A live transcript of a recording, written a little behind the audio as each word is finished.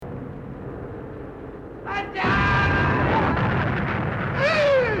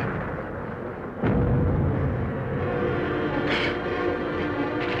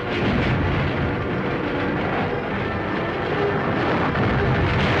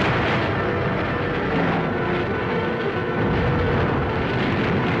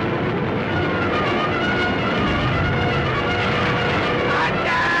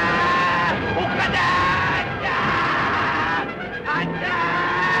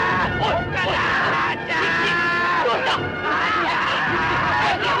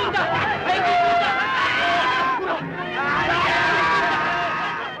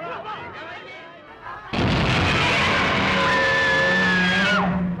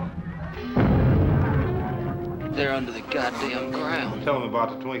They're under the goddamn ground. Tell them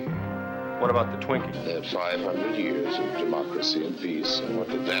about the Twinkie. What about the Twinkie? They had 500 years of democracy and peace. And what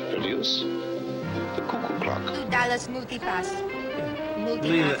did that produce? The cuckoo clock. $2 multi-pass.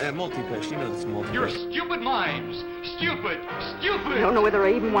 Multi-pass. You know this multi-pass. You're stupid minds. Stupid. I don't know whether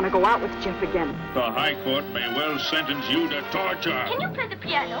I even want to go out with Jeff again. The High Court may well sentence you to torture. Can you play the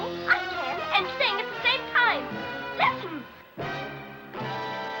piano? I can. And sing at the same time. Listen.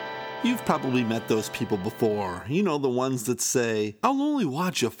 You've probably met those people before. You know, the ones that say, I'll only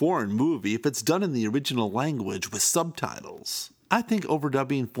watch a foreign movie if it's done in the original language with subtitles. I think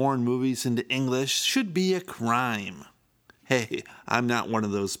overdubbing foreign movies into English should be a crime. Hey, I'm not one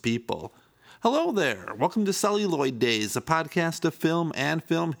of those people. Hello there. Welcome to Celluloid Days, a podcast of film and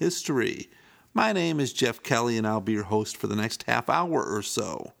film history. My name is Jeff Kelly, and I'll be your host for the next half hour or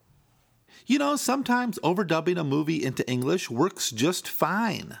so. You know, sometimes overdubbing a movie into English works just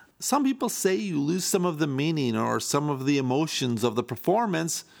fine. Some people say you lose some of the meaning or some of the emotions of the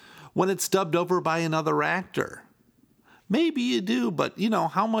performance when it's dubbed over by another actor. Maybe you do, but you know,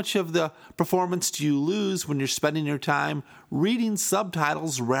 how much of the performance do you lose when you're spending your time reading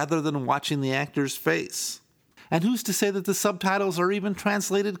subtitles rather than watching the actor's face? And who's to say that the subtitles are even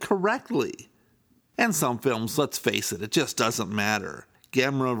translated correctly? And some films, let's face it, it just doesn't matter.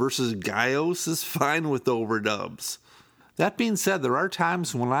 Gamera vs. Gaios is fine with overdubs. That being said, there are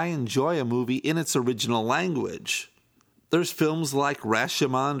times when I enjoy a movie in its original language. There's films like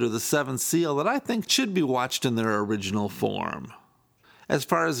Rashomon or The Seventh Seal that I think should be watched in their original form. As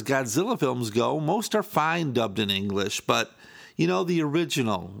far as Godzilla films go, most are fine dubbed in English, but, you know, the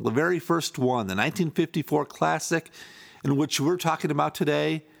original, the very first one, the 1954 classic, in which we're talking about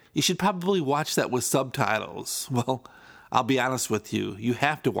today, you should probably watch that with subtitles. Well, I'll be honest with you, you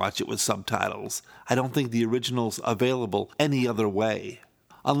have to watch it with subtitles. I don't think the original's available any other way.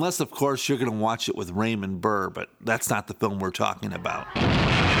 Unless, of course, you're going to watch it with Raymond Burr, but that's not the film we're talking about.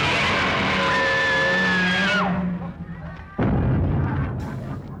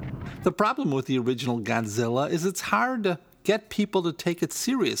 The problem with the original Godzilla is it's hard to get people to take it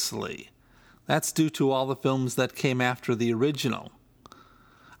seriously. That's due to all the films that came after the original.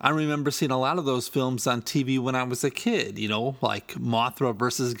 I remember seeing a lot of those films on TV when I was a kid, you know, like Mothra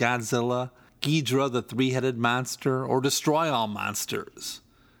vs. Godzilla, Ghidorah the Three-Headed Monster, or Destroy All Monsters.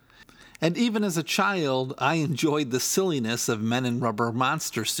 And even as a child, I enjoyed the silliness of men in rubber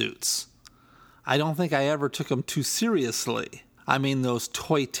monster suits. I don't think I ever took them too seriously. I mean, those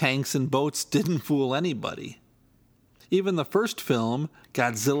toy tanks and boats didn't fool anybody. Even the first film,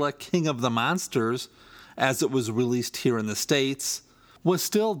 Godzilla King of the Monsters, as it was released here in the States, was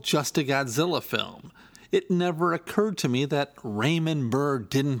still just a Godzilla film. It never occurred to me that Raymond Burr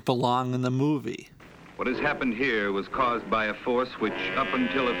didn't belong in the movie. What has happened here was caused by a force which, up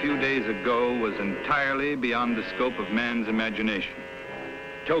until a few days ago, was entirely beyond the scope of man's imagination.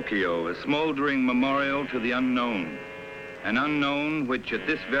 Tokyo, a smoldering memorial to the unknown. An unknown which at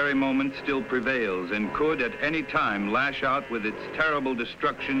this very moment still prevails and could at any time lash out with its terrible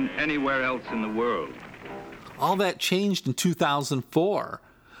destruction anywhere else in the world. All that changed in 2004.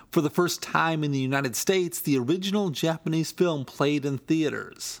 For the first time in the United States, the original Japanese film played in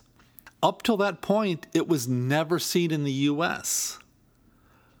theaters. Up till that point, it was never seen in the U.S.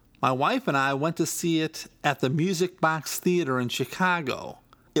 My wife and I went to see it at the Music Box Theater in Chicago.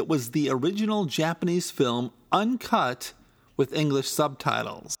 It was the original Japanese film, uncut, with English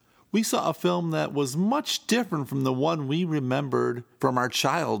subtitles. We saw a film that was much different from the one we remembered from our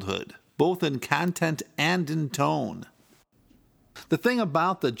childhood, both in content and in tone. The thing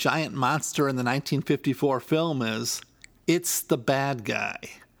about the giant monster in the 1954 film is, it's the bad guy.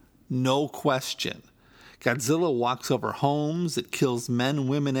 No question. Godzilla walks over homes, it kills men,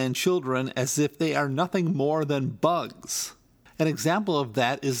 women, and children as if they are nothing more than bugs. An example of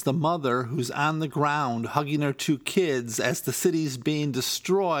that is the mother who's on the ground hugging her two kids as the city's being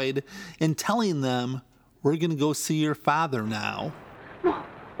destroyed and telling them, "We're going to go see your father now."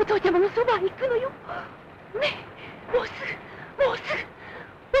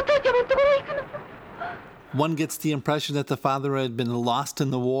 One gets the impression that the father had been lost in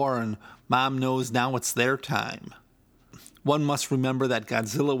the war and Mom knows now it's their time. One must remember that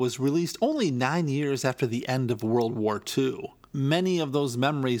Godzilla was released only 9 years after the end of World War II. Many of those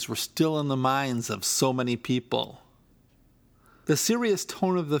memories were still in the minds of so many people. The serious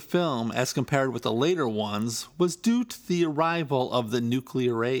tone of the film, as compared with the later ones, was due to the arrival of the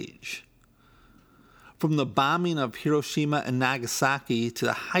nuclear age. From the bombing of Hiroshima and Nagasaki to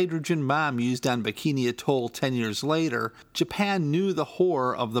the hydrogen bomb used on Bikini Atoll 10 years later, Japan knew the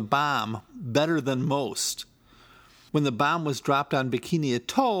horror of the bomb better than most. When the bomb was dropped on Bikini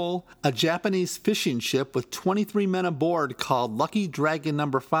Atoll, a Japanese fishing ship with 23 men aboard called Lucky Dragon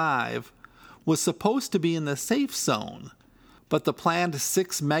No. 5 was supposed to be in the safe zone, but the planned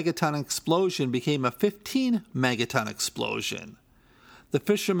 6-megaton explosion became a 15-megaton explosion. The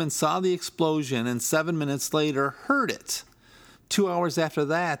fishermen saw the explosion and 7 minutes later heard it. 2 hours after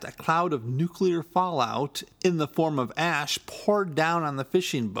that, a cloud of nuclear fallout in the form of ash poured down on the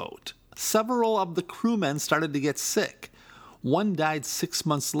fishing boat. Several of the crewmen started to get sick. One died 6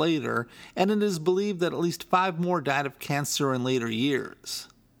 months later, and it is believed that at least 5 more died of cancer in later years.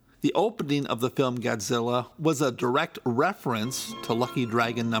 The opening of the film Godzilla was a direct reference to Lucky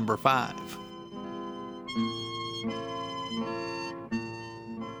Dragon No. 5.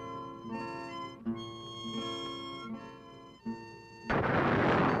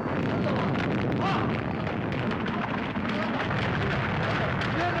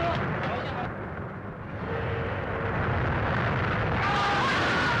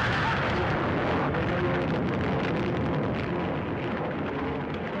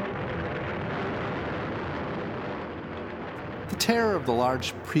 The terror of the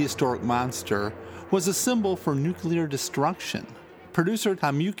large prehistoric monster was a symbol for nuclear destruction. Producer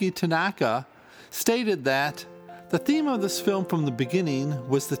Tomoyuki Tanaka stated that the theme of this film from the beginning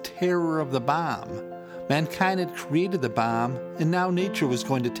was the terror of the bomb. Mankind had created the bomb, and now nature was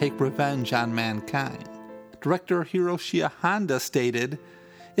going to take revenge on mankind. Director Ishirō Honda stated,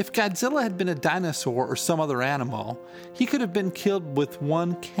 "If Godzilla had been a dinosaur or some other animal, he could have been killed with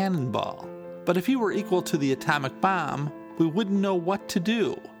one cannonball. But if he were equal to the atomic bomb, we wouldn't know what to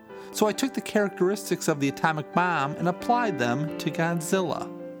do. So I took the characteristics of the atomic bomb and applied them to Godzilla."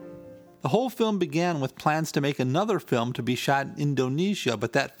 The whole film began with plans to make another film to be shot in Indonesia,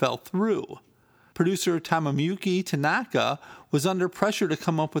 but that fell through. Producer Tomoyuki Tanaka was under pressure to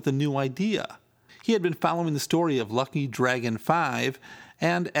come up with a new idea. He had been following the story of Lucky Dragon 5,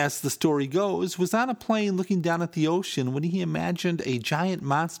 and as the story goes, was on a plane looking down at the ocean when he imagined a giant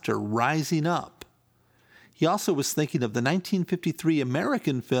monster rising up. He also was thinking of the 1953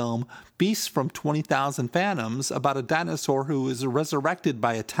 American film Beasts from 20,000 Fathoms about a dinosaur who is resurrected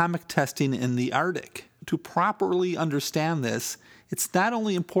by atomic testing in the Arctic. To properly understand this, it's not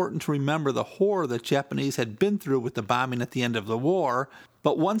only important to remember the horror that Japanese had been through with the bombing at the end of the war,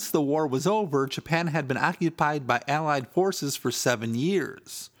 but once the war was over, Japan had been occupied by Allied forces for 7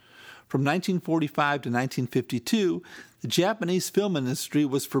 years. From 1945 to 1952, the Japanese film industry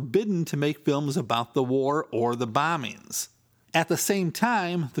was forbidden to make films about the war or the bombings. At the same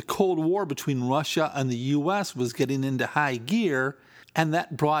time, the Cold War between Russia and the US was getting into high gear, and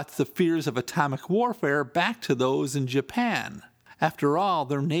that brought the fears of atomic warfare back to those in Japan. After all,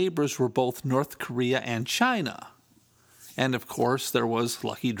 their neighbors were both North Korea and China. And of course, there was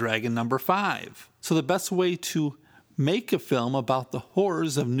Lucky Dragon No. 5. So the best way to make a film about the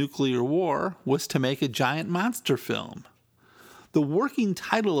horrors of nuclear war was to make a giant monster film. The working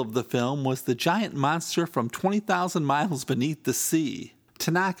title of the film was The Giant Monster from 20,000 Miles Beneath the Sea.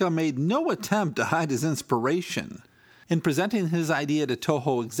 Tanaka made no attempt to hide his inspiration. In presenting his idea to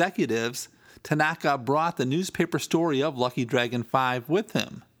Toho executives, Tanaka brought the newspaper story of Lucky Dragon 5 with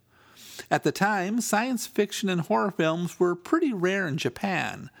him. At the time, science fiction and horror films were pretty rare in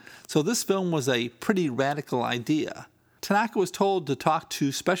Japan, so this film was a pretty radical idea. Tanaka was told to talk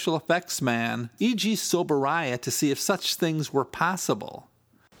to special effects man E.G. Tsuburaya to see if such things were possible.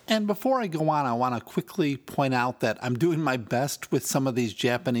 And before I go on, I want to quickly point out that I'm doing my best with some of these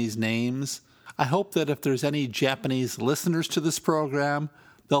Japanese names. I hope that if there's any Japanese listeners to this program,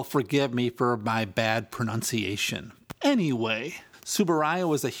 they'll forgive me for my bad pronunciation. Anyway, Tsuburaya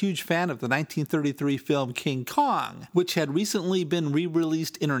was a huge fan of the 1933 film King Kong, which had recently been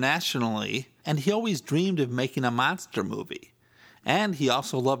re-released internationally, and he always dreamed of making a monster movie. And he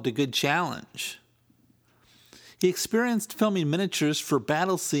also loved a good challenge. He experienced filming miniatures for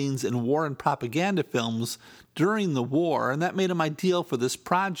battle scenes in war and propaganda films during the war, and that made him ideal for this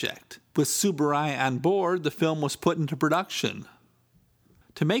project. With Tsuburaya on board, the film was put into production.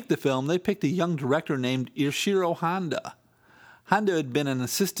 To make the film, they picked a young director named Ishirō Honda. Honda had been an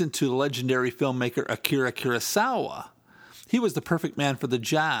assistant to the legendary filmmaker Akira Kurosawa. He was the perfect man for the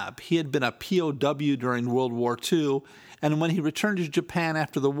job. He had been a POW during World War II, and when he returned to Japan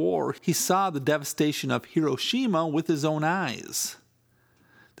after the war, he saw the devastation of Hiroshima with his own eyes.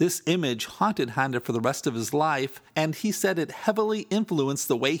 This image haunted Honda for the rest of his life, and he said it heavily influenced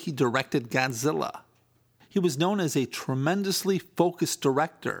the way he directed Godzilla. He was known as a tremendously focused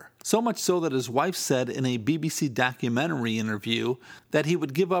director, so much so that his wife said in a BBC documentary interview that he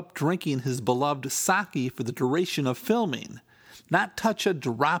would give up drinking his beloved sake for the duration of filming, not touch a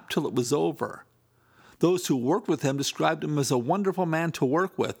drop till it was over. Those who worked with him described him as a wonderful man to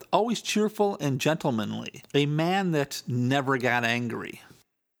work with, always cheerful and gentlemanly, a man that never got angry.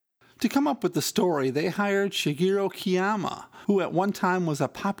 To come up with the story, they hired Shigeru Kiyama, who at one time was a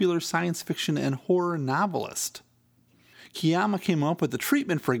popular science fiction and horror novelist. Kiyama came up with the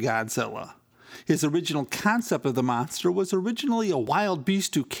treatment for Godzilla. His original concept of the monster was originally a wild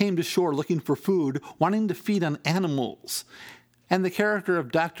beast who came to shore looking for food, wanting to feed on animals. And the character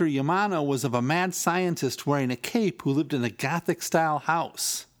of Dr. Yamano was of a mad scientist wearing a cape who lived in a Gothic-style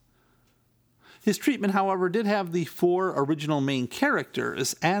house. His treatment, however, did have the 4 original main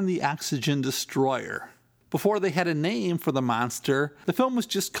characters and the oxygen destroyer. Before they had a name for the monster, the film was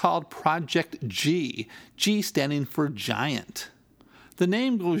just called Project G, G standing for giant. The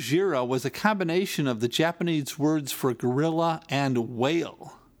name Gojira was a combination of the Japanese words for gorilla and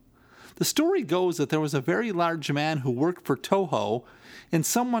whale. The story goes that there was a very large man who worked for Toho, and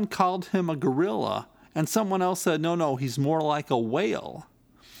someone called him a gorilla, and someone else said, no, he's more like a whale.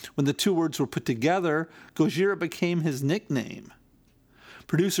 When the 2 words were put together, Gojira became his nickname.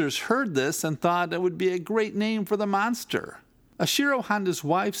 Producers heard this and thought it would be a great name for the monster. Ishirō Honda's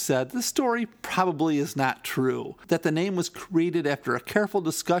wife said this story probably is not true, that the name was created after a careful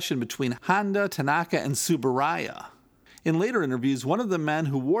discussion between Honda, Tanaka, and Tsuburaya. In later interviews, one of the men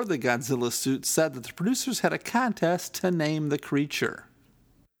who wore the Godzilla suit said that the producers had a contest to name the creature.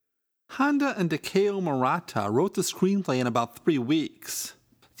 Honda and Takeo Murata wrote the screenplay in about 3 weeks.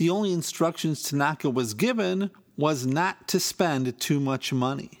 The only instructions Tanaka was given was not to spend too much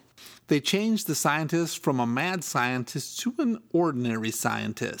money. They changed the scientist from a mad scientist to an ordinary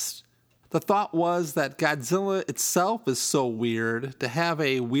scientist. The thought was that Godzilla itself is so weird, to have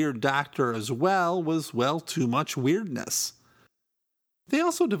a weird doctor as well was, too much weirdness. They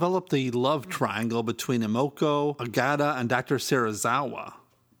also developed the love triangle between Momoko, Agata, and Dr. Serizawa.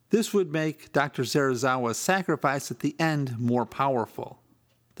 This would make Dr. Serizawa's sacrifice at the end more powerful.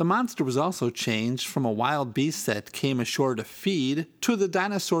 The monster was also changed from a wild beast that came ashore to feed to the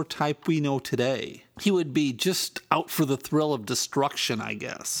dinosaur type we know today. He would be just out for the thrill of destruction, I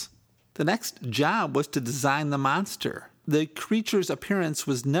guess. The next job was to design the monster. The creature's appearance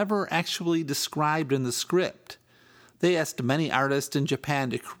was never actually described in the script. They asked many artists in Japan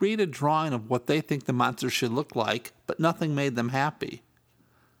to create a drawing of what they think the monster should look like, but nothing made them happy.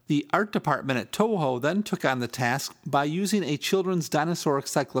 The art department at Toho then took on the task by using a children's dinosaur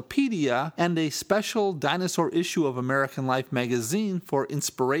encyclopedia and a special dinosaur issue of American Life magazine for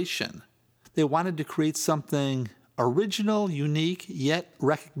inspiration. They wanted to create something original, unique, yet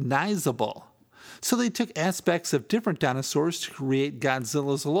recognizable. So they took aspects of different dinosaurs to create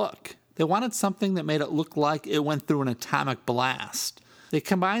Godzilla's look. They wanted something that made it look like it went through an atomic blast. They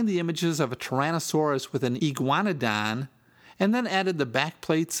combined the images of a Tyrannosaurus with an Iguanodon, and then added the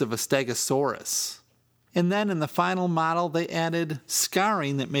backplates of a Stegosaurus. And then in the final model, they added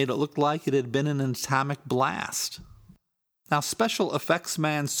scarring that made it look like it had been in an atomic blast. Now, special effects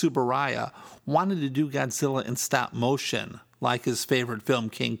man Tsuburaya wanted to do Godzilla in stop motion, like his favorite film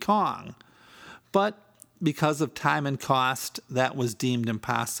King Kong. But because of time and cost, that was deemed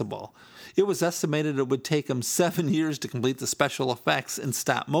impossible. It was estimated it would take him 7 years to complete the special effects in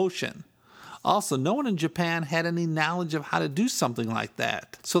stop motion. Also, no one in Japan had any knowledge of how to do something like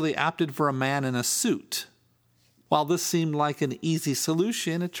that, so they opted for a man in a suit. While this seemed like an easy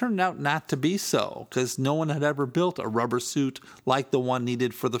solution, it turned out not to be so, because no one had ever built a rubber suit like the one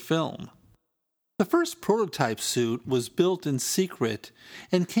needed for the film. The first prototype suit was built in secret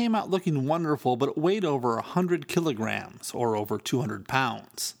and came out looking wonderful, but it weighed over 100 kilograms, or over 200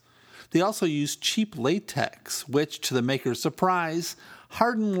 pounds. They also used cheap latex, which, to the maker's surprise,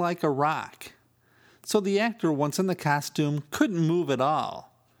 hardened like a rock. So the actor, once in the costume, couldn't move at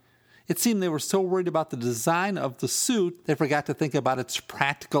all. It seemed they were so worried about the design of the suit, they forgot to think about its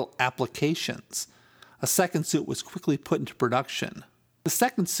practical applications. A second suit was quickly put into production. The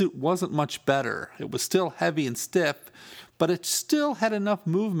second suit wasn't much better. It was still heavy and stiff, but it still had enough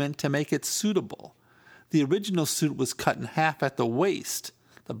movement to make it suitable. The original suit was cut in half at the waist,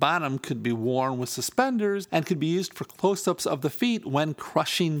 The bottom could be worn with suspenders and could be used for close-ups of the feet when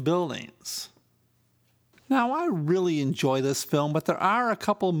crushing buildings. Now, I really enjoy this film, but there are a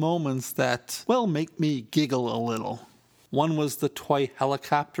couple moments that, well, make me giggle a little. One was the toy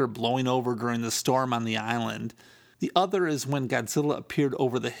helicopter blowing over during the storm on the island. The other is when Godzilla appeared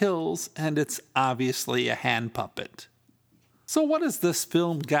over the hills, and it's obviously a hand puppet. So what is this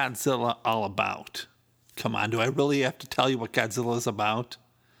film Godzilla all about? Come on, do I really have to tell you what Godzilla is about?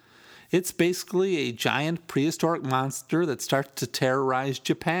 It's basically a giant prehistoric monster that starts to terrorize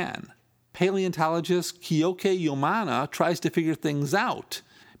Japan. Paleontologist Kyosuke Yamana tries to figure things out.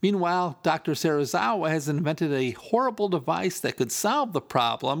 Meanwhile, Dr. Serizawa has invented a horrible device that could solve the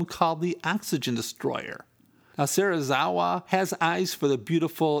problem called the oxygen destroyer. Now, Serizawa has eyes for the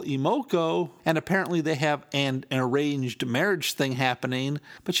beautiful Momoko, and apparently they have an arranged marriage thing happening,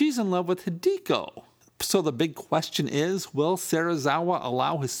 but she's in love with Hideko. So the big question is, will Serizawa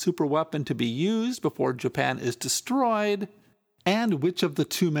allow his super weapon to be used before Japan is destroyed? And which of the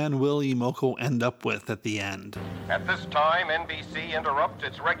two men will Momoko end up with at the end? At this time, NBC interrupts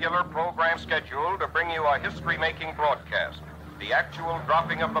its regular program schedule to bring you a history-making broadcast, the actual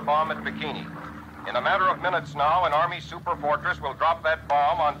dropping of the bomb at Bikini. In a matter of minutes now, an Army super fortress will drop that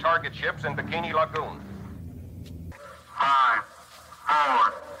bomb on target ships in Bikini Lagoon. 5,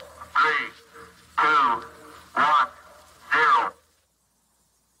 4, 3, 2, 1, 0.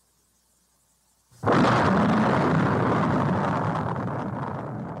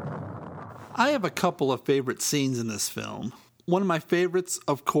 I have a couple of favorite scenes in this film. One of my favorites,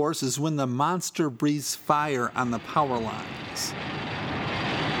 of course, is when the monster breathes fire on the power lines.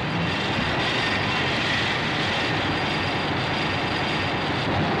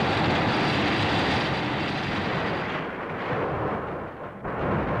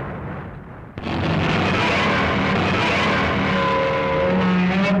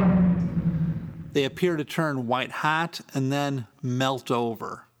 They appear to turn white hot and then melt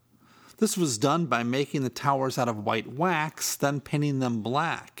over. This was done by making the towers out of white wax, then painting them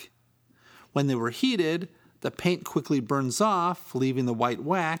black. When they were heated, the paint quickly burns off, leaving the white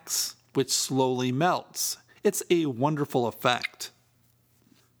wax, which slowly melts. It's a wonderful effect.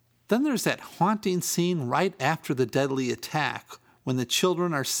 Then there's that haunting scene right after the deadly attack, when the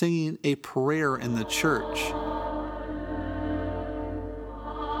children are singing a prayer in the church.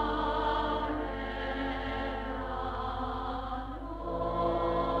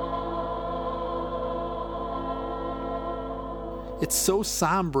 It's so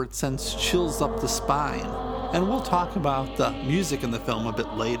somber it sends chills up the spine, and we'll talk about the music in the film a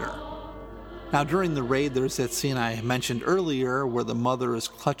bit later. Now, during the raid, there's that scene I mentioned earlier where the mother is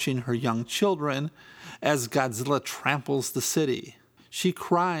clutching her young children as Godzilla tramples the city. She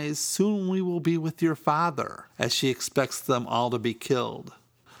cries, "Soon we will be with your father," as she expects them all to be killed.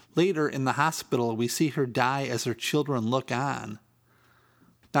 Later, in the hospital, we see her die as her children look on.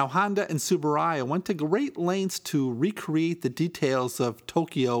 Now, Honda and Tsuburaya went to great lengths to recreate the details of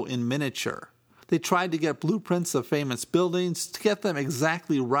Tokyo in miniature. They tried to get blueprints of famous buildings to get them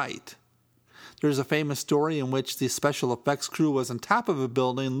exactly right. There's a famous story in which the special effects crew was on top of a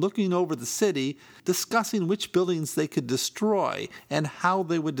building looking over the city, discussing which buildings they could destroy and how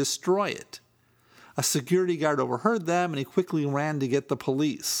they would destroy it. A security guard overheard them and he quickly ran to get the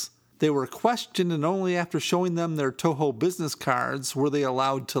police. They were questioned, and only after showing them their Toho business cards were they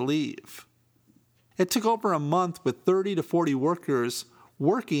allowed to leave. It took over a month with 30 to 40 workers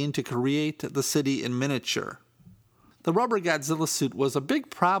working to create the city in miniature. The rubber Godzilla suit was a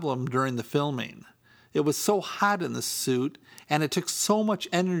big problem during the filming. It was so hot in the suit, and it took so much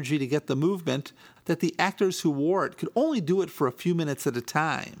energy to get the movement that the actors who wore it could only do it for a few minutes at a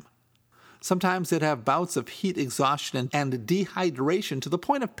time. Sometimes they'd have bouts of heat exhaustion and dehydration to the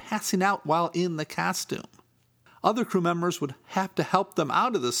point of passing out while in the costume. Other crew members would have to help them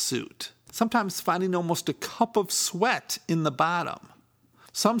out of the suit, sometimes finding almost a cup of sweat in the bottom.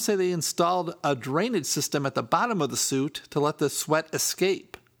 Some say they installed a drainage system at the bottom of the suit to let the sweat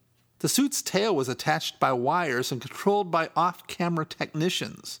escape. The suit's tail was attached by wires and controlled by off-camera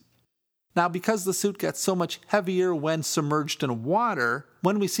technicians. Now, because the suit gets so much heavier when submerged in water,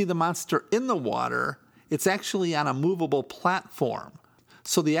 when we see the monster in the water, it's actually on a movable platform,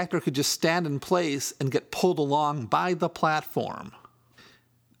 so the actor could just stand in place and get pulled along by the platform.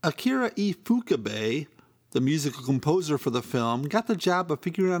 Akira Ifukube, the musical composer for the film, got the job of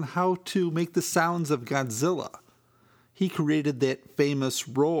figuring out how to make the sounds of Godzilla. He created that famous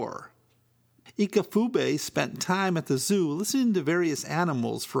roar. Ikefube spent time at the zoo listening to various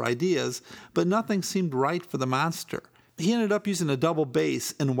animals for ideas, but nothing seemed right for the monster. He ended up using a double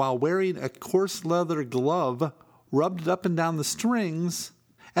bass, and while wearing a coarse leather glove, rubbed it up and down the strings,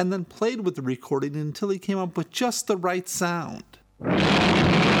 and then played with the recording until he came up with just the right sound.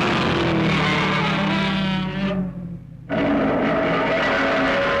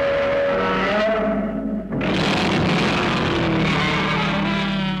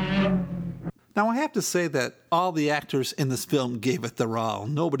 Now, I have to say that all the actors in this film gave it their all.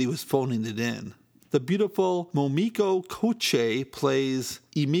 Nobody was phoning it in. The beautiful Momoko Kōchi plays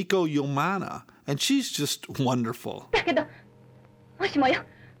Imiko Yomana, and she's just wonderful.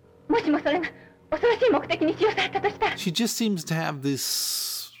 She just seems to have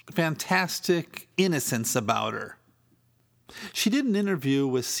this fantastic innocence about her. She did an interview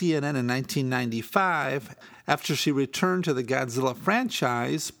with CNN in 1995 after she returned to the Godzilla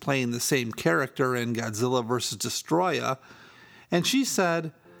franchise, playing the same character in Godzilla vs. Destoroyah, and she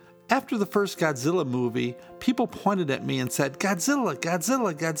said, "After the first Godzilla movie, people pointed at me and said, 'Godzilla,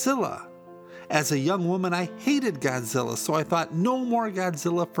 Godzilla, Godzilla.' As a young woman, I hated Godzilla, so I thought, no more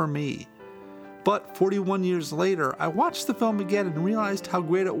Godzilla for me. But 41 years later, I watched the film again and realized how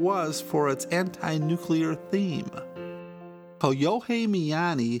great it was for its anti-nuclear theme." Koyohei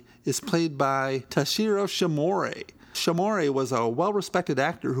Miyani is played by Takashi Shimura. Shimura was a well-respected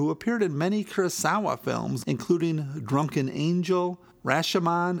actor who appeared in many Kurosawa films, including Drunken Angel,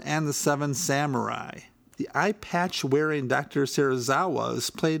 Rashomon, and The Seven Samurai. The eye patch-wearing Dr. Serizawa is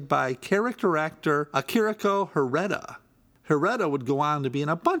played by character actor Akihiko Hirata. Hirata would go on to be in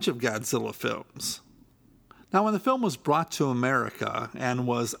a bunch of Godzilla films. Now, when the film was brought to America and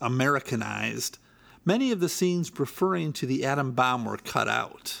was Americanized, many of the scenes referring to the atom bomb were cut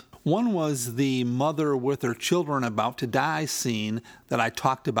out. One was the mother with her children about to die scene that I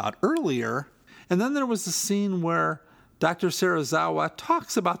talked about earlier, and then there was the scene where Dr. Serizawa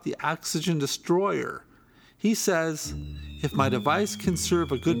talks about the oxygen destroyer. He says, "If my device can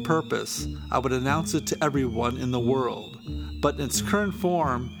serve a good purpose, I would announce it to everyone in the world. But in its current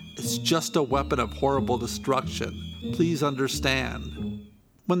form, it's just a weapon of horrible destruction. Please understand."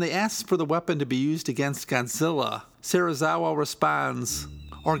 When they ask for the weapon to be used against Godzilla, Serizawa responds,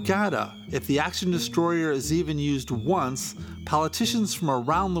 "Orgata, if the oxygen destroyer is even used once, politicians from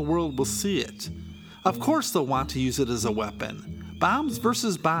around the world will see it. Of course they'll want to use it as a weapon. Bombs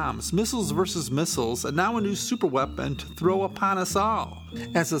versus bombs, missiles versus missiles, and now a new superweapon to throw upon us all.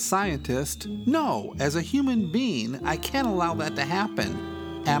 As a scientist, no, as a human being, I can't allow that to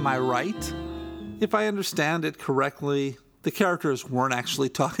happen. Am I right?" If I understand it correctly, the characters weren't actually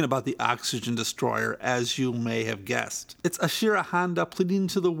talking about the oxygen destroyer, as you may have guessed. It's Ishirō Honda pleading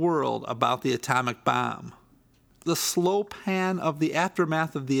to the world about the atomic bomb. The slow pan of the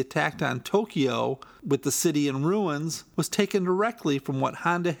aftermath of the attack on Tokyo, with the city in ruins, was taken directly from what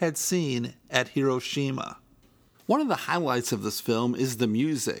Honda had seen at Hiroshima. One of the highlights of this film is the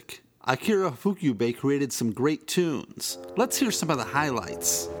music. Akira Fukube created some great tunes. Let's hear some of the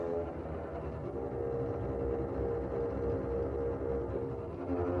highlights.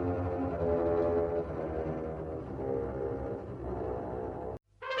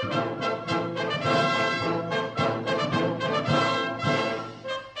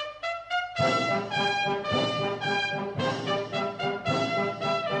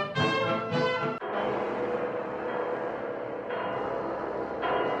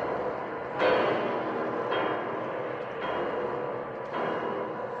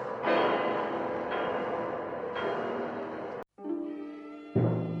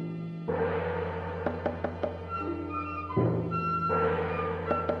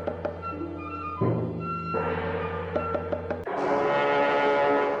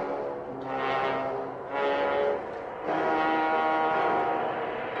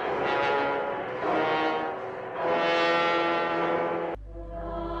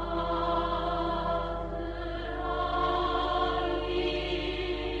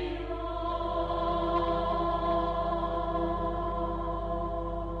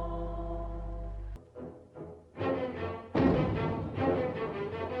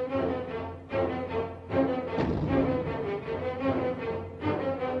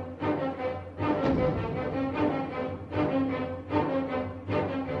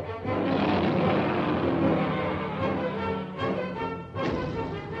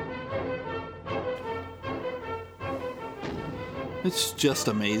 It's just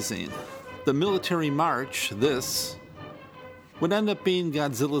amazing. The military march, this, would end up being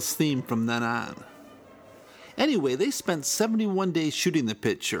Godzilla's theme from then on. Anyway, they spent 71 days shooting the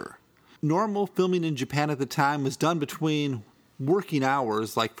picture. Normal filming in Japan at the time was done between working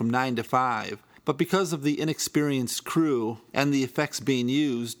hours, like from 9 to 5, but because of the inexperienced crew and the effects being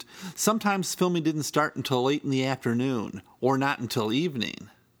used, sometimes filming didn't start until late in the afternoon, or not until evening.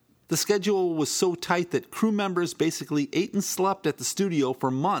 The schedule was so tight that crew members basically ate and slept at the studio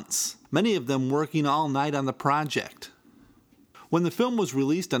for months, many of them working all night on the project. When the film was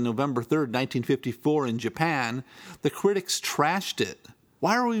released on November 3, 1954 in Japan, the critics trashed it.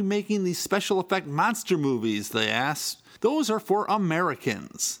 "Why are we making these special effect monster movies?" they asked. "Those are for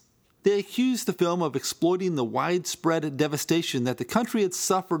Americans." They accused the film of exploiting the widespread devastation that the country had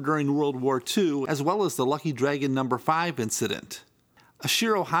suffered during World War II, as well as the Lucky Dragon No. 5 incident.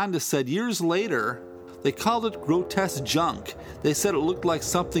 Ishirō Honda said years later, "They called it grotesque junk. They said it looked like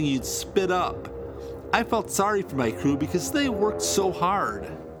something you'd spit up. I felt sorry for my crew because they worked so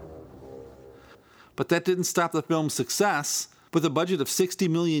hard." But that didn't stop the film's success. With a budget of 60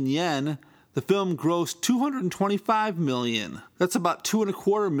 million yen, the film grossed 225 million. That's about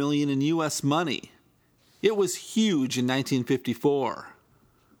 $2.25 million in US money. It was huge in 1954.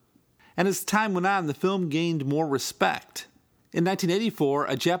 And as time went on, the film gained more respect. In 1984,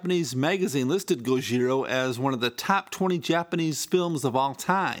 a Japanese magazine listed Gojira as one of the top 20 Japanese films of all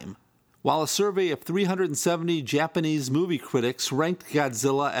time, while a survey of 370 Japanese movie critics ranked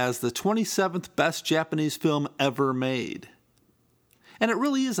Godzilla as the 27th best Japanese film ever made. And it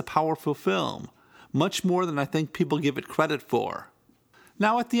really is a powerful film, much more than I think people give it credit for.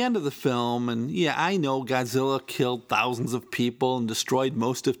 Now, at the end of the film, and yeah, I know Godzilla killed thousands of people and destroyed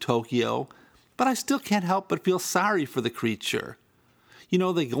most of Tokyo, but I still can't help but feel sorry for the creature. You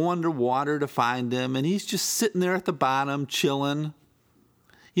know, they go underwater to find him, and he's just sitting there at the bottom, chilling.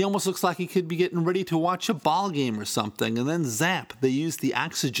 He almost looks like he could be getting ready to watch a ball game or something, and then zap, they use the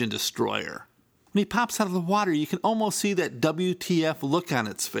oxygen destroyer. When he pops out of the water, you can almost see that WTF look on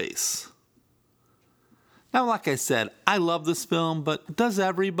its face. Now, like I said, I love this film, but does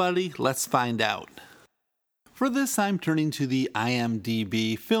everybody? Let's find out. For this, I'm turning to the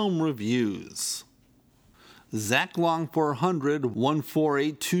IMDb film reviews. Zach Long 400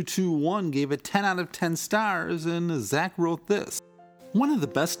 148221 gave it 10 out of 10 stars, and Zach wrote this: "One of the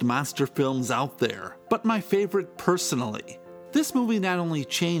best monster films out there, but my favorite personally. This movie not only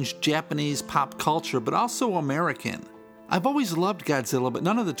changed Japanese pop culture, but also American. I've always loved Godzilla, but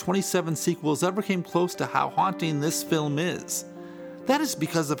none of the 27 sequels ever came close to how haunting this film is. That is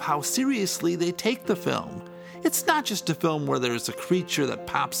because of how seriously they take the film. It's not just a film where there's a creature that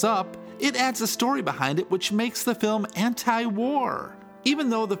pops up, it adds a story behind it which makes the film anti-war. Even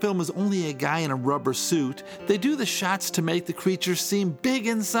though the film is only a guy in a rubber suit, they do the shots to make the creature seem big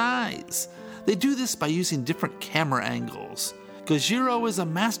in size. They do this by using different camera angles. Gojira is a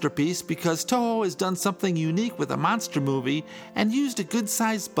masterpiece because Toho has done something unique with a monster movie and used a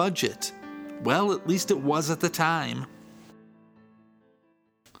good-sized budget. Well, at least it was at the time."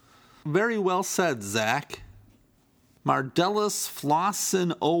 Very well said, Zach. Mardellis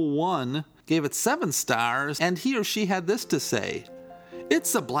Flossin01 gave it 7 stars, and he or she had this to say: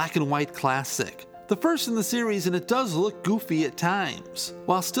 "It's a black and white classic. The first in the series, and it does look goofy at times,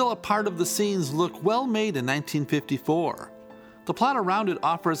 while still a part of the scenes look well made in 1954. The plot around it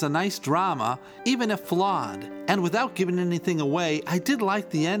offers a nice drama, even if flawed, and without giving anything away, I did like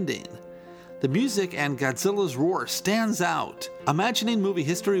the ending. The music and Godzilla's roar stands out. Imagining movie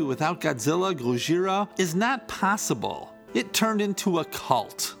history without Godzilla, Gojira, is not possible. It turned into a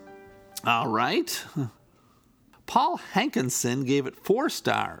cult." All right. Paul Hankinson gave it 4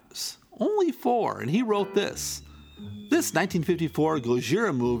 stars. Only 4, and he wrote this: "This 1954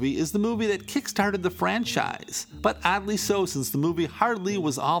 Gojira movie is the movie that kickstarted the franchise, but oddly so since the movie hardly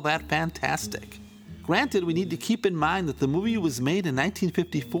was all that fantastic. Granted, we need to keep in mind that the movie was made in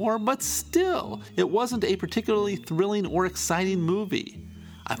 1954, but still, it wasn't a particularly thrilling or exciting movie.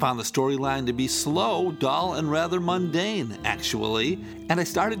 I found the storyline to be slow, dull, and rather mundane, actually, and I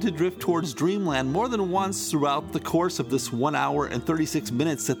started to drift towards Dreamland more than once throughout the course of this 1 hour and 36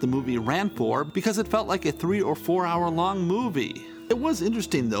 minutes that the movie ran for, because it felt like a 3 or 4 hour long movie. It was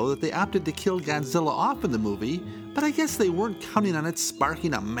interesting, though, that they opted to kill Godzilla off in the movie, but I guess they weren't counting on it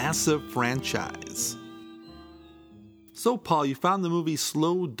sparking a massive franchise." So, Paul, you found the movie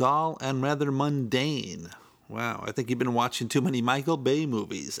slow, dull, and rather mundane. Wow, I think you've been watching too many Michael Bay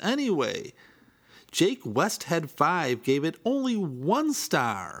movies. Anyway, Jake Westhead5 gave it only 1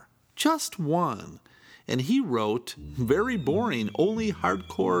 star. Just 1. And he wrote, "Very boring, only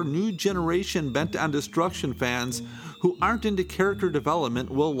hardcore new generation bent on destruction fans who aren't into character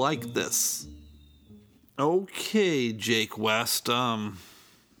development will like this." Okay, Jake West, I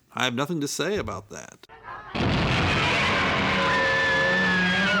have nothing to say about that.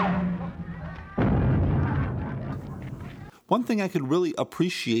 One thing I could really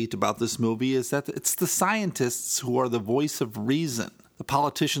appreciate about this movie is that it's the scientists who are the voice of reason. The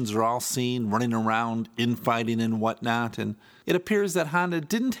politicians are all seen running around, infighting and whatnot, and it appears that Honda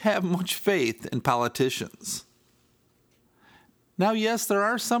didn't have much faith in politicians. Now, yes, there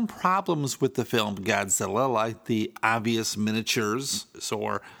are some problems with the film Godzilla, like the obvious miniatures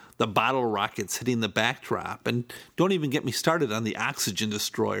or the bottle rockets hitting the backdrop, and don't even get me started on the oxygen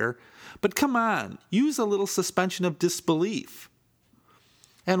destroyer. But come on, use a little suspension of disbelief.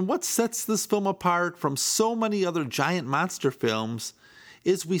 And what sets this film apart from so many other giant monster films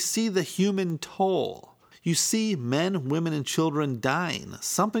is we see the human toll. You see men, women, and children dying,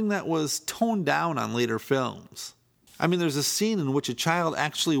 something that was toned down on later films. I mean, there's a scene in which a child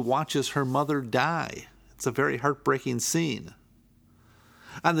actually watches her mother die. It's a very heartbreaking scene.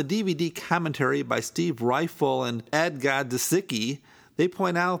 On the DVD commentary by Steve Reifel and Edgar Dysicki, they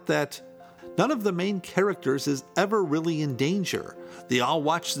point out that none of the main characters is ever really in danger. They all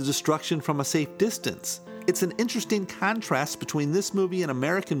watch the destruction from a safe distance. It's an interesting contrast between this movie and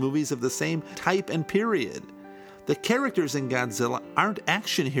American movies of the same type and period. The characters in Godzilla aren't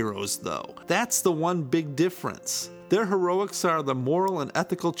action heroes, though. That's the one big difference. Their heroics are the moral and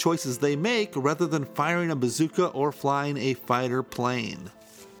ethical choices they make rather than firing a bazooka or flying a fighter plane.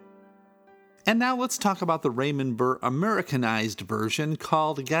 And now let's talk about the Raymond Burr Americanized version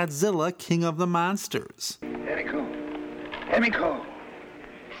called Godzilla King of the Monsters. Emiko.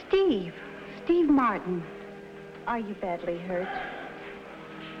 Steve Martin. Are you badly hurt?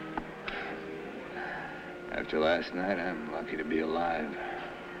 After last night, I'm lucky to be alive.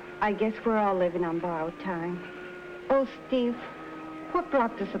 I guess we're all living on borrowed time. Oh, Steve, what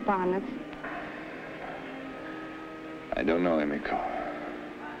brought this upon us? I don't know, Emiko.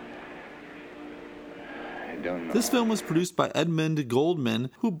 I don't know. This film was produced by Edmund Goldman,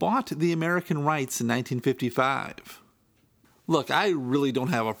 who bought the American rights in 1955. Look, I really don't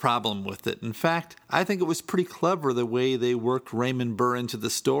have a problem with it. In fact, I think it was pretty clever the way they worked Raymond Burr into the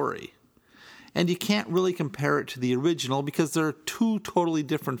story. And you can't really compare it to the original because they're two totally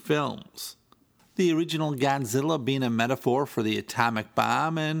different films. The original Godzilla being a metaphor for the atomic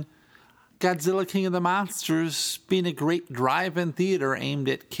bomb, and Godzilla King of the Monsters being a great drive-in theater aimed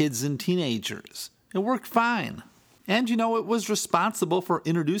at kids and teenagers. It worked fine. And you know, it was responsible for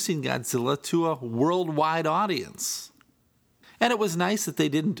introducing Godzilla to a worldwide audience. And it was nice that they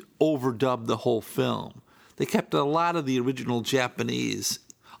didn't overdub the whole film. They kept a lot of the original Japanese.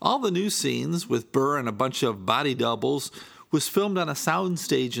 All the new scenes with Burr and a bunch of body doubles was filmed on a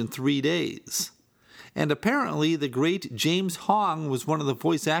soundstage in 3 days. And apparently the great James Hong was one of the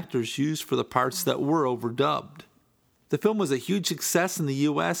voice actors used for the parts that were overdubbed. The film was a huge success in the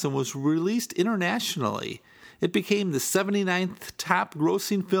US and was released internationally. It became the 79th top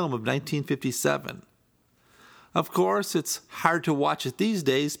grossing film of 1957. Of course, it's hard to watch it these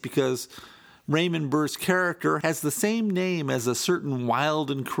days because Raymond Burr's character has the same name as a certain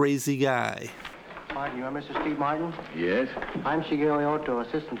wild and crazy guy. Martin, you are Mr. Steve Martin? Yes? I'm Shigeru Oto,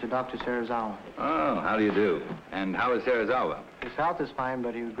 assistant to Dr. Serizawa. Oh, how do you do? And how is Serizawa? His health is fine,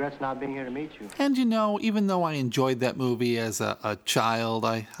 but he regrets not being here to meet you. And you know, even though I enjoyed that movie as a child,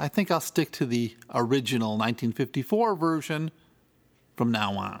 I think I'll stick to the original 1954 version from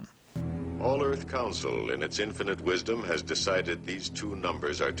now on. All Earth Council, in its infinite wisdom, has decided these two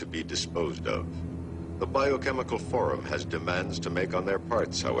numbers are to be disposed of. The Biochemical Forum has demands to make on their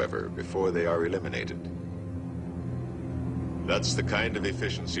parts, however, before they are eliminated. That's the kind of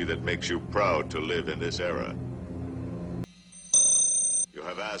efficiency that makes you proud to live in this era. You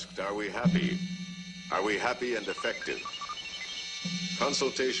have asked, are we happy? Are we happy and effective?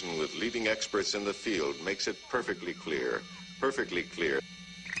 Consultation with leading experts in the field makes it perfectly clear,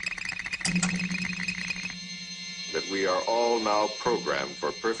 that we are all now programmed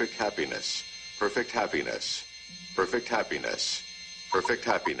for perfect happiness, perfect happiness, perfect happiness, perfect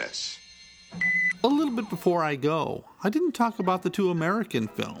happiness. A little bit before I go, I didn't talk about the two American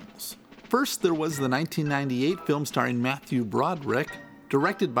films. First, there was the 1998 film starring Matthew Broderick,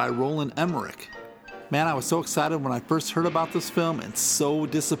 directed by Roland Emmerich. Man, I was so excited when I first heard about this film and so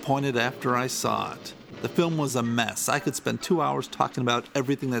disappointed after I saw it. The film was a mess. I could spend 2 hours talking about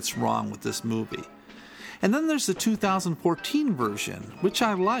everything that's wrong with this movie. And then there's the 2014 version, which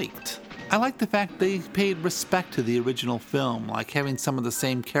I liked. I liked the fact they paid respect to the original film, like having some of the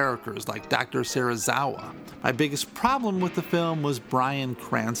same characters, like Dr. Serizawa. My biggest problem with the film was Bryan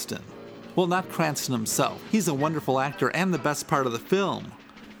Cranston. Well, not Cranston himself. He's a wonderful actor and the best part of the film.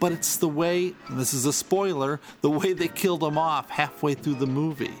 But it's the way, and this is a spoiler, the way they killed him off halfway through the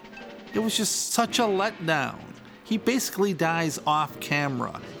movie. It was just such a letdown. He basically dies off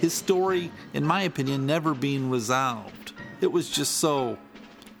camera, his story, in my opinion, never being resolved. It was just so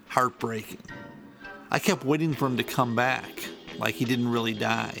heartbreaking. I kept waiting for him to come back. like he didn't really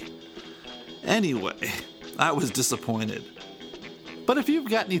die. Anyway, I was disappointed. But if you've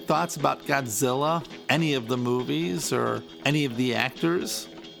got any thoughts about Godzilla, any of the movies, or any of the actors,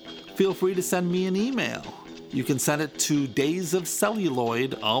 feel free to send me an email. You can send it to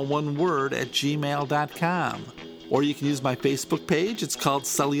daysofcelluloid, all one word, @gmail.com. Or you can use my Facebook page, it's called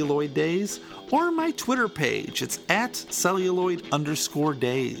Celluloid Days, or my Twitter page, it's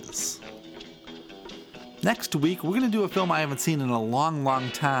 @celluloid_days. Next week, we're going to do a film I haven't seen in a long,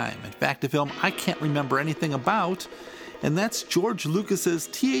 long time. In fact, a film I can't remember anything about, and that's George Lucas's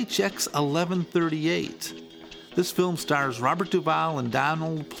THX 1138. This film stars Robert Duvall and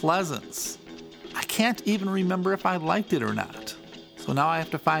Donald Pleasance. I can't even remember if I liked it or not, so now I have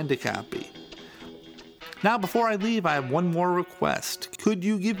to find a copy. Now, before I leave, I have one more request. Could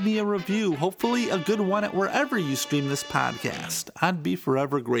you give me a review, hopefully a good one at wherever you stream this podcast? I'd be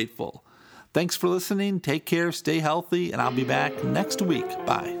forever grateful. Thanks for listening, take care, stay healthy, and I'll be back next week.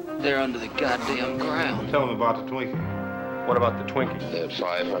 Bye. They're under the goddamn ground. Tell them about the Twinkie. What about the Twinkie? They had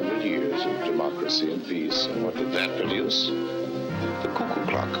 500 years of democracy and peace, and what did that produce? The cuckoo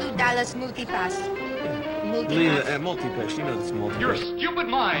clock. $2 multipass. Multipass, you know this multipass. You're stupid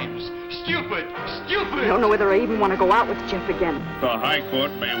minds. Stupid. I don't know whether I even want to go out with Jeff again. The High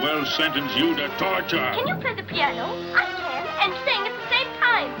Court may well sentence you to torture. Can you play the piano? I can. And sing